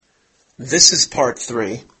This is part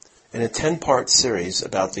 3 in a 10-part series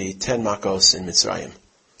about the 10 Makos in Mitzrayim.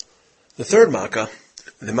 The third Makkah,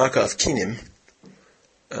 the Makkah of Kinim.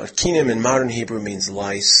 Kinim in modern Hebrew means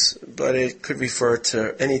lice, but it could refer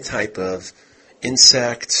to any type of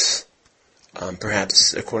insect,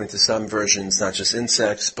 perhaps according to some versions, not just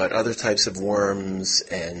insects, but other types of worms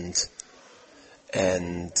and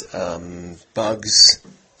bugs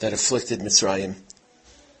that afflicted Mitzrayim.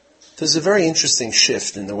 There's a very interesting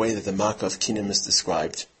shift in the way that the Makkah of Kinim is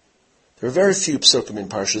described. There are very few psukim in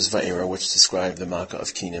Parshas Va'era which describe the Makkah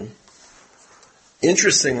of Kinim.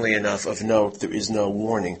 Interestingly enough, of note, there is no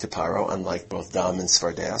warning to Paro, unlike both Dam and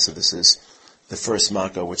Sfardea, so this is the first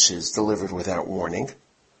Makkah which is delivered without warning.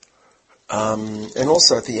 And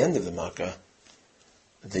also at the end of the Makkah,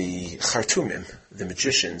 the Chartumim, the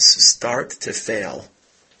magicians, start to fail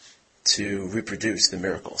to reproduce the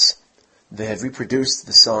miracles. They had reproduced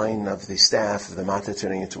the sign of the staff of the Mata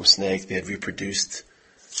turning into a snake. They had reproduced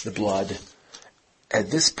the blood.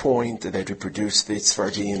 At this point, they had reproduced the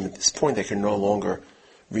Tzfardim. At this point, they can no longer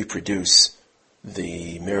reproduce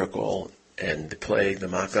the miracle and the plague, the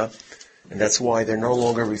Makkah. And that's why they're no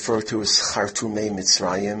longer referred to as Chartumei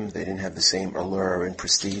Mitzrayim. They didn't have the same allure and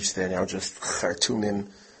prestige. They're now just Chartumim.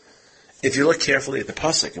 If you look carefully at the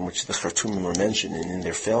pasuk in which the Chartumim are mentioned and in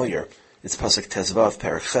their failure, it's pasuk Tezvav,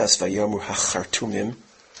 Perek Ches, Vayomu HaChartumim. In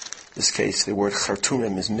this case, the word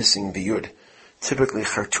Chartumim is missing the Yud. Typically,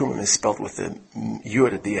 Chartumim is spelled with the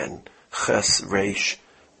Yud at the end. Ches, Reish,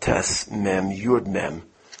 Tes, Mem, Yud, Mem.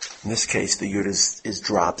 In this case, the Yud is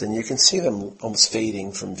dropped, and you can see them almost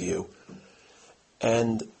fading from view.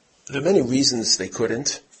 And there are many reasons they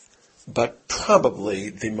couldn't, but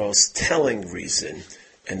probably the most telling reason,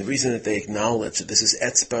 and the reason that they acknowledge that this is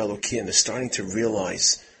Etzba Eloki, and they're starting to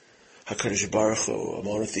realize HaKadosh Baruch Hu, a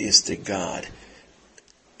monotheistic God,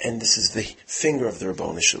 and this is the finger of the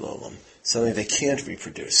Rabboni Shalom, something they can't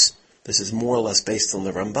reproduce. This is more or less based on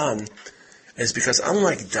the Ramban, is because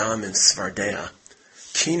unlike Dam and Sfardea,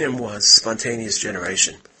 Kinim was spontaneous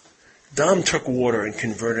generation. Dam took water and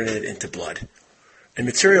converted it into blood. And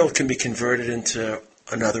material can be converted into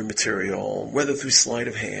another material, whether through sleight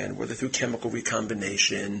of hand, whether through chemical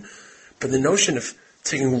recombination. But the notion of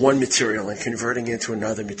taking one material and converting it into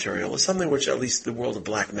another material is something which at least the world of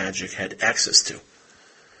black magic had access to.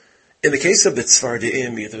 In the case of the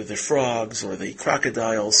Tzfardim, either the frogs or the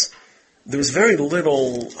crocodiles, there was very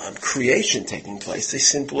little creation taking place. They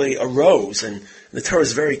simply arose, and the Torah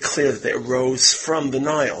is very clear that they arose from the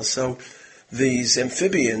Nile. So these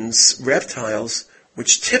amphibians, reptiles,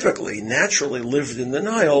 which typically naturally lived in the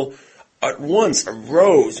Nile, at once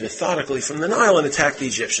arose methodically from the Nile and attacked the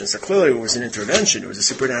Egyptians. So clearly it was an intervention, it was a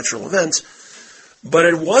supernatural event, but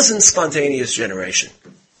it wasn't spontaneous generation.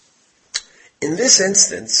 In this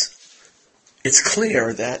instance, it's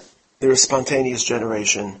clear that there is spontaneous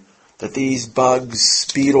generation, that these bugs,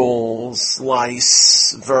 beetles,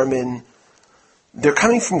 lice, vermin, they're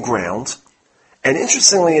coming from ground. And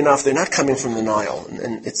interestingly enough, they're not coming from the Nile.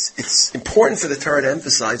 And it's important for the Torah to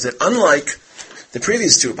emphasize that unlike the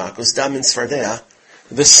previous two Makos, Dam and Sfardea,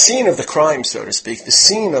 the scene of the crime, so to speak, the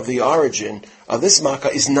scene of the origin of this Makkah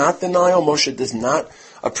is not the Nile. Moshe does not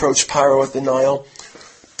approach Paro at the Nile,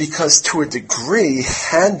 because to a degree,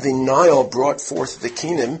 had the Nile brought forth the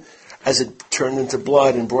Kinim, as it turned into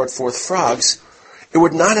blood and brought forth frogs, it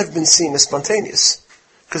would not have been seen as spontaneous.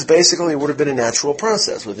 Because basically it would have been a natural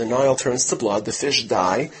process, where the Nile turns to blood, the fish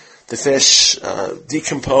die, the fish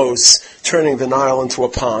decompose, turning the Nile into a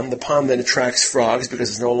pond. The pond then attracts frogs because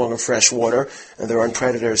it's no longer fresh water, and there aren't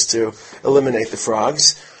predators to eliminate the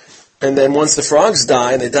frogs. And then once the frogs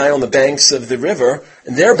die, and they die on the banks of the river,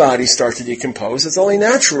 and their bodies start to decompose, it's only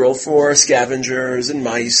natural for scavengers and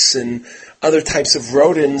mice and other types of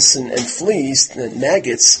rodents and fleas and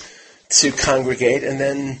maggots to congregate and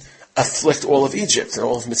then afflict all of Egypt and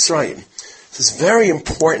all of Mitzrayim. So it's very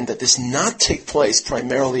important that this not take place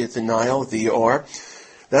primarily at the Nile, the Yor.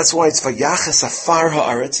 That's why it's Vayaches Afar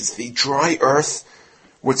Haaretz. It's the dry earth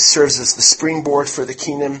which serves as the springboard for the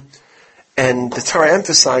Kinim. And the Torah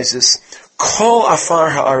emphasizes Kol Afar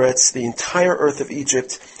Haaretz, the entire earth of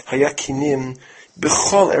Egypt, Haya Kinim,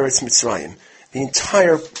 B'chol Eretz Mitzrayim, the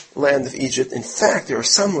entire land of Egypt. In fact, there are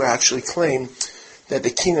some who actually claim that the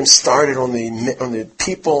Kinim started on the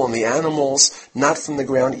people, on the animals, not from the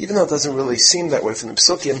ground, even though it doesn't really seem that way from the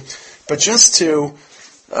Psukim. But just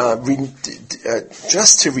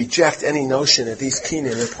to reject any notion that these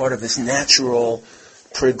Kinim are part of this natural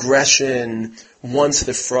progression, once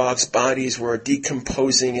the frogs' bodies were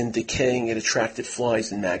decomposing and decaying, it attracted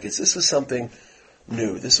flies and maggots. This was something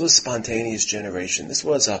new. This was spontaneous generation. This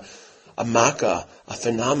was a a makkah, a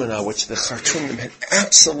phenomena which the Khartoum had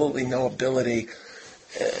absolutely no ability,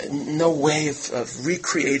 no way of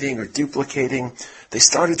recreating or duplicating. They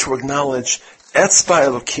started to acknowledge, Etzba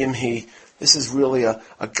Elokim Hi, this is really a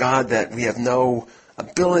God that we have no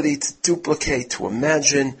ability to duplicate, to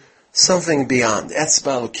imagine, something beyond.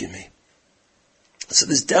 Etzba Elokim Hi. So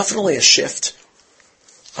there's definitely a shift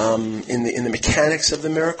in the mechanics of the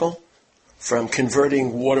miracle, from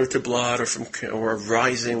converting water to blood, or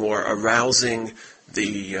rising or arousing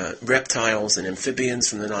the reptiles and amphibians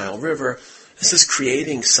from the Nile River. This is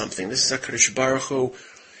creating something. This is HaKadosh Baruch Hu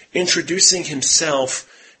introducing himself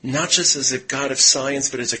not just as a God of science,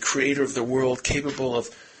 but as a creator of the world, capable of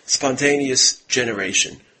spontaneous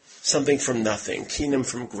generation, something from nothing, kingdom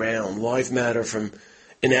from ground, live matter from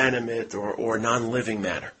inanimate or non-living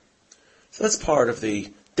matter. So that's part of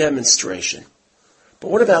the demonstration. But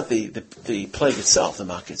what about the plague itself, the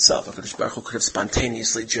Makkah itself? HaKadosh Baruch Hu could have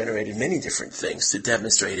spontaneously generated many different things to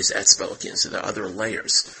demonstrate his Etzba Elokim. So there are other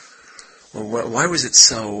layers. Well, why was it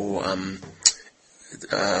so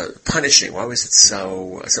punishing? Why was it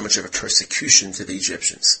so much of a persecution to the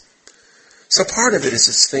Egyptians? So part of it is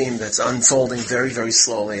this theme that's unfolding very, very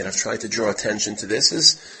slowly, and I've tried to draw attention to this,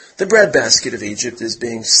 is the breadbasket of Egypt is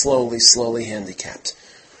being slowly handicapped.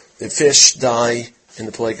 The fish die in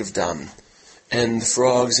the plague of Dam, and the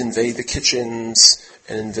frogs invade the kitchens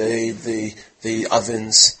and invade the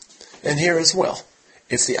ovens. And here as well,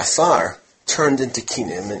 if the afar turned into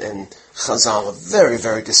kinim, and Chazal are very,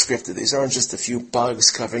 very descriptive. These aren't just a few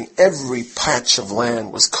bugs covering. Every patch of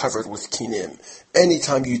land was covered with kinim.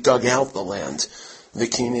 Anytime you dug out the land, the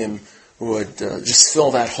kinim would just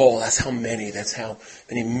fill that hole. That's how many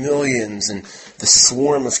millions, and the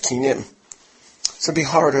swarm of kinim. So it'd be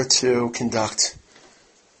harder to conduct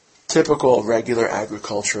typical, regular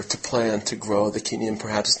agriculture, to plant, to grow the kinim.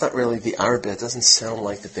 Perhaps it's not really the arbet. It doesn't sound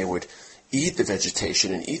like that they would eat the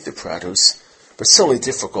vegetation and eat the produce, but certainly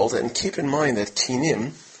difficult. And keep in mind that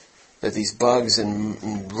kinim, that these bugs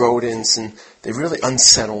and rodents, and they really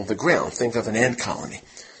unsettle the ground. Think of an ant colony.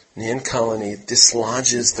 The ant colony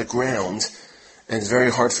dislodges the ground, and it's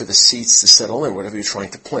very hard for the seeds to settle in, whatever you're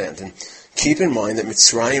trying to plant. And keep in mind that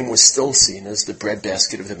Mitzrayim was still seen as the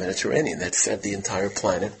breadbasket of the Mediterranean that fed the entire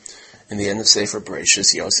planet. In the end of Sefer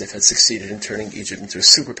Bereshis, Yosef had succeeded in turning Egypt into a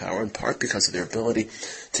superpower, in part because of their ability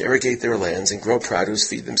to irrigate their lands and grow produce,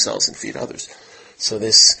 feed themselves and feed others. So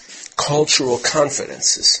this cultural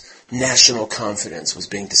confidence, this national confidence, was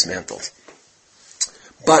being dismantled.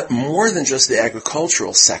 But more than just the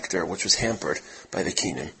agricultural sector, which was hampered by the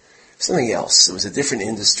kinim, something else. It was a different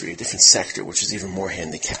industry, a different sector, which is even more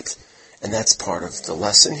handicapped. And that's part of the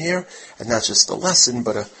lesson here, and not just the lesson,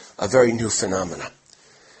 but a very new phenomena.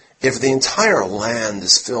 If the entire land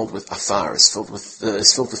is filled with afar, is filled with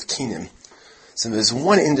kinim, so there's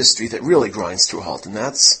one industry that really grinds to a halt, and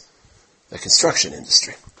that's the construction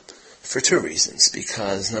industry. For two reasons.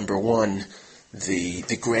 Because, number one, the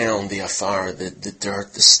ground, the afar, the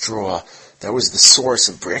dirt, the straw, that was the source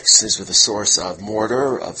of bricks. These were the source of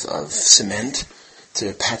mortar, of cement,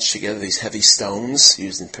 to patch together these heavy stones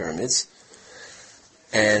used in pyramids.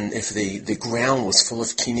 And if the ground was full of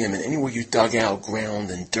kinim, and anywhere you dug out ground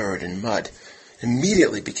and dirt and mud,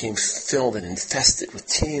 immediately became filled and infested with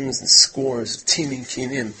teams and scores of teeming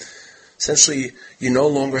kinim. Essentially, you no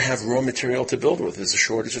longer have raw material to build with. There's a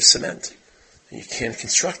shortage of cement. And you can't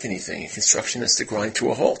construct anything. And construction has to grind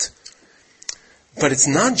to a halt. But it's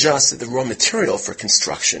not just that the raw material for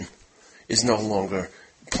construction is no longer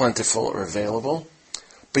plentiful or available,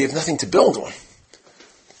 but you have nothing to build on.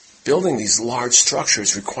 Building these large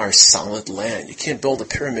structures requires solid land. You can't build a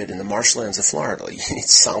pyramid in the marshlands of Florida. You need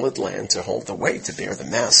solid land to hold the weight, to bear the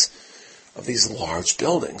mass of these large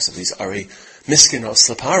buildings, of these Ari Miskinos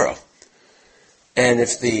Leparo. And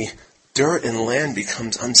if the dirt and land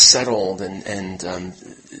becomes unsettled and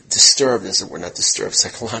disturbed, as it were, not disturbed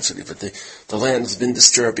psychologically, but the land has been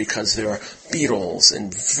disturbed because there are beetles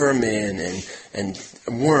and vermin and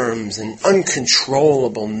worms and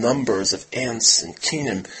uncontrollable numbers of ants and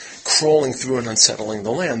kinim crawling through and unsettling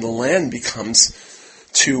the land becomes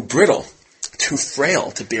too brittle, too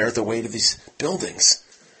frail to bear the weight of these buildings.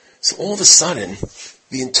 So all of a sudden,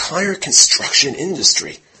 the entire construction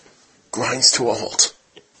industry grinds to a halt.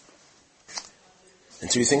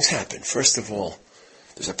 And two things happen. First of all,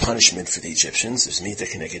 there's a punishment for the Egyptians. There's Mida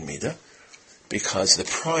Keneged Mida, because the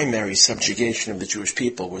primary subjugation of the Jewish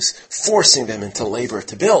people was forcing them into labor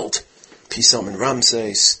to build. Pison and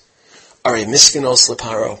Ramses, Ari Miskinos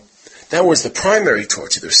Leparo. That was the primary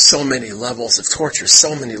torture. There's so many levels of torture,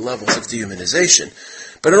 so many levels of dehumanization.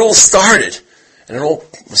 But it all started, and it all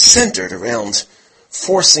was centered around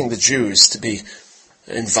forcing the Jews to be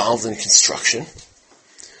involved in construction.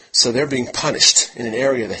 So they're being punished in an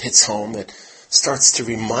area that hits home, that starts to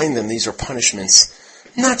remind them these are punishments,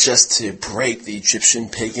 not just to break the Egyptian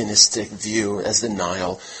paganistic view as the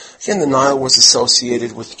Nile. Again, the Nile was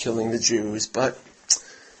associated with killing the Jews, but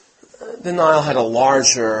the Nile had a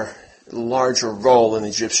larger role in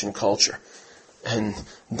Egyptian culture. And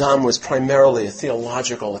Dam was primarily a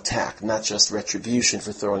theological attack, not just retribution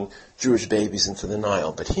for throwing Jewish babies into the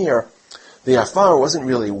Nile. But here, the Afar wasn't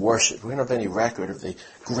really worshipped. We don't have any record of the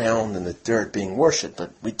ground and the dirt being worshipped,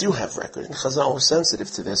 but we do have record, and Chazal was sensitive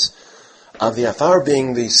to this, of the Afar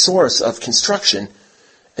being the source of construction,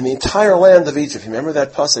 and the entire land of Egypt. Remember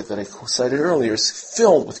that pasuk that I cited earlier is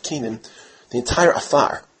filled with Kenan. The entire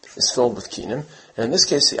Afar is filled with Kenan, and in this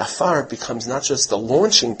case, the Afar becomes not just the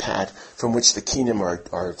launching pad from which the Kenan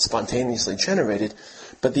are spontaneously generated,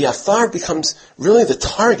 but the Afar becomes really the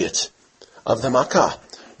target of the Makkah.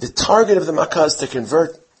 The target of the Makkah is to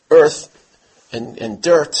convert earth and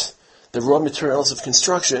dirt, the raw materials of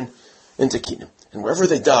construction, into Kenan. And wherever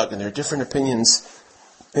they dug, and there are different opinions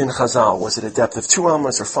in Chazal, was it a depth of 2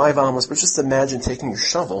 amos or 5 amos, but just imagine taking your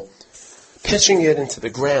shovel, pitching it into the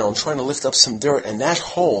ground, trying to lift up some dirt, and that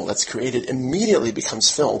hole that's created immediately becomes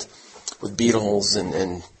filled with beetles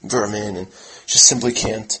and vermin, and just simply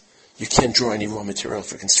you can't draw any raw material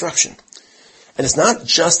for construction. And it's not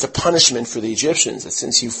just a punishment for the Egyptians, that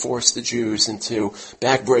since you forced the Jews into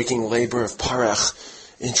back-breaking labor of parach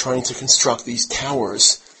in trying to construct these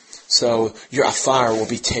towers, so your Afar will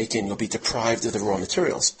be taken, you'll be deprived of the raw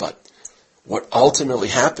materials. But what ultimately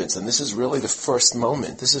happens, and this is really the first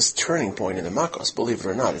moment, this is a turning point in the Makkos, believe it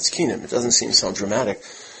or not, it's Kenan. It doesn't seem so dramatic.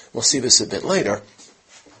 We'll see this a bit later.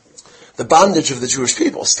 The bondage of the Jewish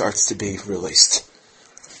people starts to be released.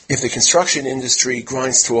 If the construction industry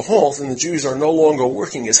grinds to a halt, then the Jews are no longer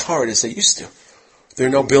working as hard as they used to. There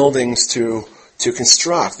are no buildings to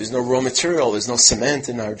construct. There's no raw material. There's no cement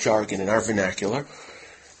in our jargon, in our vernacular.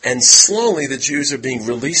 And slowly the Jews are being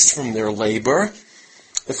released from their labor.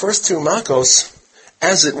 The first 2 Makkos,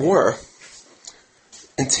 as it were,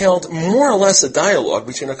 entailed more or less a dialogue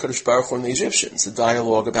between HaKadosh Baruch Hu and the Egyptians. A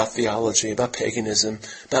dialogue about theology, about paganism,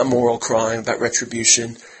 about moral crime, about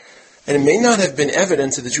retribution. And it may not have been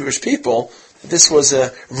evident to the Jewish people that this was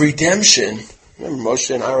a redemption. Remember, Moshe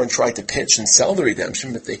and Aaron tried to pitch and sell the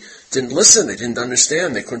redemption, but they didn't listen, they didn't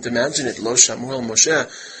understand, they couldn't imagine it. Lo Shamuel Moshe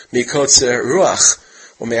mikotze ruach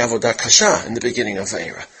or me'avodah kasha in the beginning of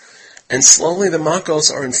Vayera. And slowly the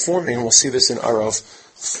Makkos are informing, and we'll see this in Arov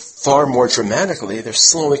far more dramatically, they're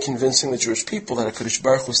slowly convincing the Jewish people that HaKadosh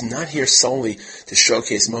Baruch Hu is not here solely to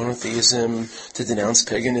showcase monotheism, to denounce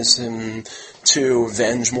paganism, to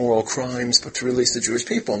avenge moral crimes, but to release the Jewish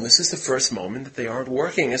people. And this is the first moment that they aren't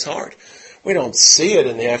working as hard. We don't see it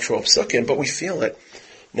in the actual psukim, but we feel it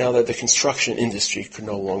now that the construction industry could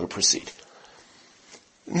no longer proceed.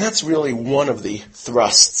 And that's really one of the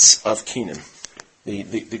thrusts of Kenan.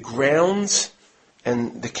 The ground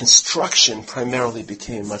and the construction primarily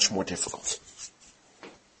became much more difficult.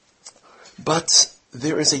 But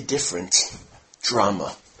there is a different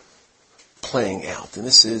drama playing out, and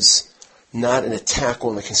this is not an attack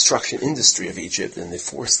on the construction industry of Egypt and the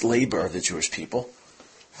forced labor of the Jewish people,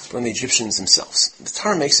 but on the Egyptians themselves. The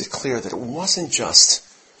Torah makes it clear that it wasn't just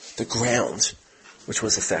the ground which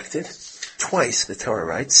was affected. Twice the Torah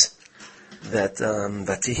writes that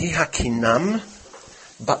Vatihi hakinam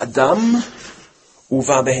ba'adam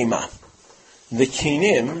uva behema. The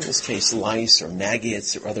kinim, in this case lice or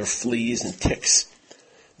maggots or other fleas and ticks,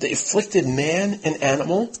 they afflicted man and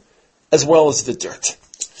animal as well as the dirt.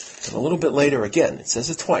 And a little bit later again, it says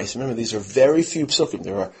it twice. Remember, these are very few psukim.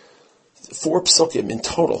 There are 4 psukim in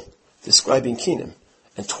total describing kinim.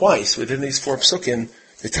 And twice within these 4 psukim,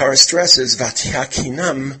 the Torah stresses Vatiha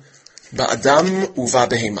kinam ba'adam uva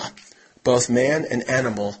behema. Both man and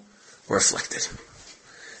animal were afflicted.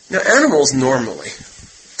 Now, animals normally,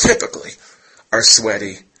 typically, are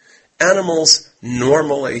sweaty. Animals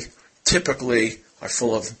normally, typically, are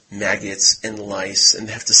full of maggots and lice, and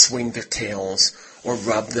they have to swing their tails, or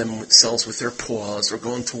rub themselves with their paws, or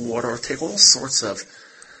go into water, or take all sorts of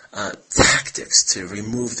tactics to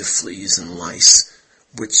remove the fleas and lice,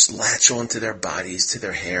 which latch onto their bodies, to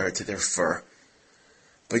their hair, to their fur.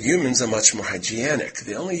 But humans are much more hygienic.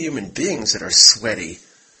 The only human beings that are sweaty,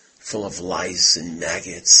 full of lice and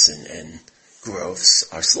maggots and growths,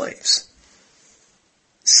 are slaves.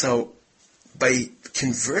 So, by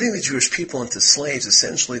converting the Jewish people into slaves,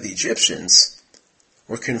 essentially the Egyptians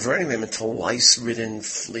were converting them into lice-ridden,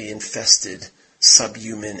 flea-infested,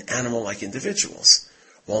 subhuman, animal-like individuals,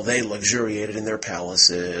 while they luxuriated in their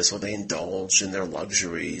palaces, while they indulged in their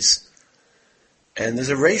luxuries. And there's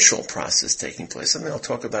a racial process taking place, something I'll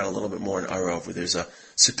talk about a little bit more in Arov, where there's a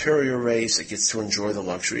superior race that gets to enjoy the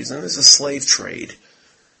luxuries, and there's a slave trade,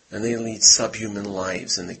 and they lead subhuman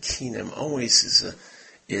lives, and the kingdom always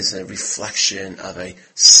is a reflection of a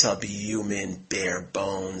subhuman, bare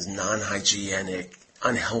bones, non-hygienic,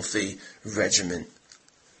 unhealthy regimen.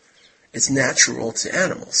 It's natural to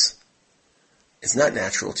animals. It's not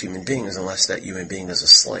natural to human beings unless that human being is a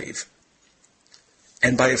slave.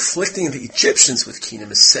 And by afflicting the Egyptians with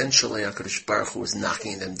kingdom, essentially HaKadosh Baruch Hu was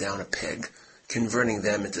knocking them down a peg, converting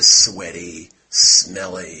them into sweaty,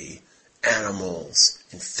 smelly animals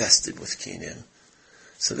infested with kingdom.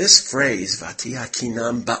 So this phrase, Vatiha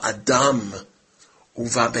kinam ba'adam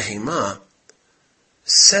uva behema,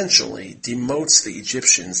 essentially demotes the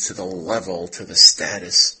Egyptians to the level, to the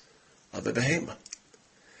status of a behema.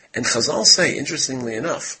 And Chazal say, interestingly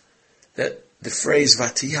enough, that the phrase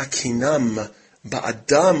Vatiha kinam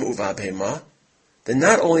ba'adam uva behema, that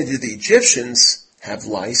not only did the Egyptians have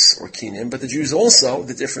lice or kinim, but the Jews also,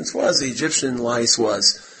 the difference was the Egyptian lice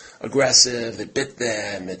was aggressive, it bit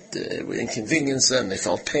them, it inconvenienced them, they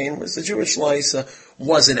felt pain, whereas the Jewish lice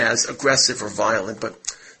wasn't as aggressive or violent. But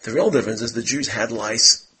the real difference is the Jews had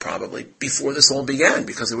lice probably before this all began,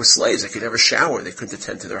 because they were slaves, they could never shower, they couldn't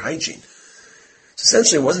attend to their hygiene. So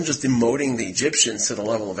essentially it wasn't just demoting the Egyptians to the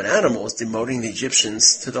level of an animal, it was demoting the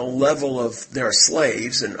Egyptians to the level of their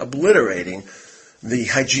slaves and obliterating the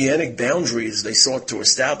hygienic boundaries they sought to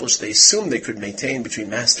establish, they assumed they could maintain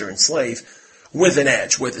between master and slave, with an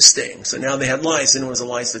edge, with a sting. So now they had lice, and it was a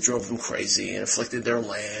lice that drove them crazy and afflicted their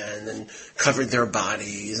land and covered their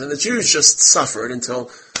bodies. And the Jews just suffered until,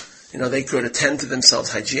 they could attend to themselves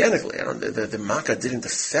hygienically. The Makkah didn't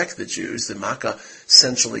affect the Jews. The Makkah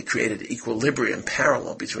essentially created equilibrium,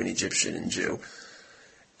 parallel between Egyptian and Jew.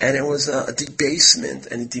 And it was a debasement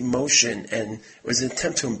and a demotion, and it was an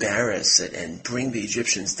attempt to embarrass it and bring the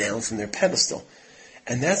Egyptians down from their pedestal.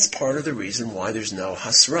 And that's part of the reason why there's no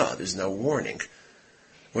hasra, there's no warning.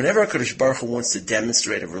 Whenever HaKadosh Baruch Hu wants to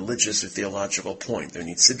demonstrate a religious or theological point, there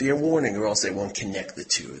needs to be a warning, or else they won't connect the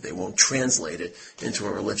two. They won't translate it into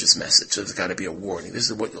a religious message. So there's got to be a warning. This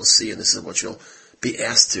is what you'll see, and this is what you'll be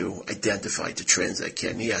asked to identify, to translate.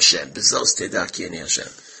 Keni Hashem, bezos teda Keni Hashem,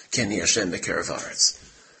 Keni Hashem bekerev haaretz.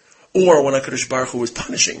 Or when HaKadosh Baruch Hu was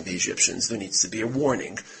punishing the Egyptians, there needs to be a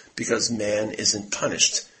warning, because man isn't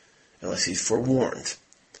punished unless he's forewarned.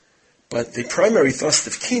 But the primary thrust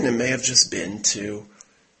of Kingdom may have just been to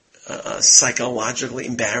psychologically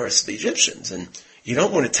embarrass the Egyptians. And you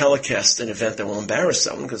don't want to telecast an event that will embarrass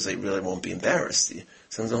someone, because they really won't be embarrassed.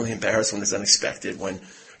 Someone's only embarrassed when it's unexpected, when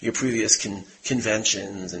your previous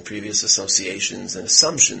conventions and previous associations and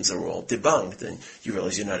assumptions are all debunked, and you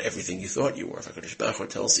realize you're not everything you thought you were. If HaKadosh Baruch Hu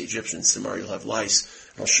tells the Egyptians, tomorrow you'll have lice,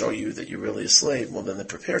 and I'll show you that you're really a slave, well then they're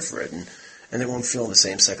prepared for it, and they won't feel the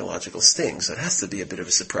same psychological sting. So it has to be a bit of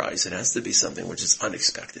a surprise. It has to be something which is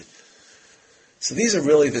unexpected. So these are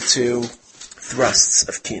really the two thrusts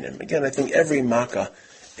of Kingdom. Again, I think every Makkah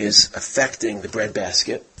is affecting the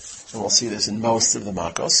breadbasket, and we'll see this in most of the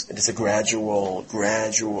Makkos. It is a gradual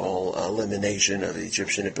elimination of the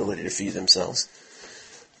Egyptian ability to feed themselves.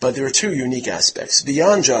 But there are two unique aspects.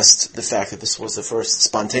 Beyond just the fact that this was the first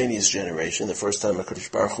spontaneous generation, the first time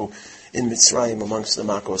HaKadosh Baruch Hu in Mitzrayim amongst the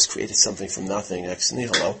Makkos created something from nothing, ex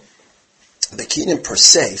nihilo, the Kingdom per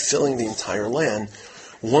se, filling the entire land,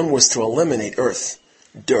 one was to eliminate earth,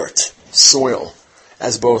 dirt, soil,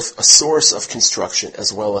 as both a source of construction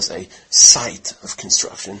as well as a site of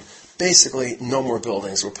construction. Basically, no more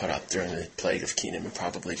buildings were put up during the plague of Kingdom and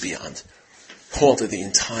probably beyond. Halted the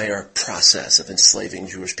entire process of enslaving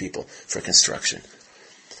Jewish people for construction.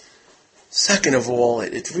 Second of all,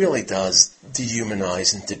 it really does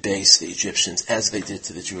dehumanize and debase the Egyptians, as they did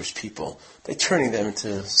to the Jewish people, by turning them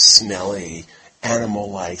into smelly,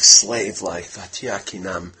 animal-like, slave-like,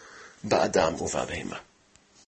 vatiakinam ba'adam uva behema.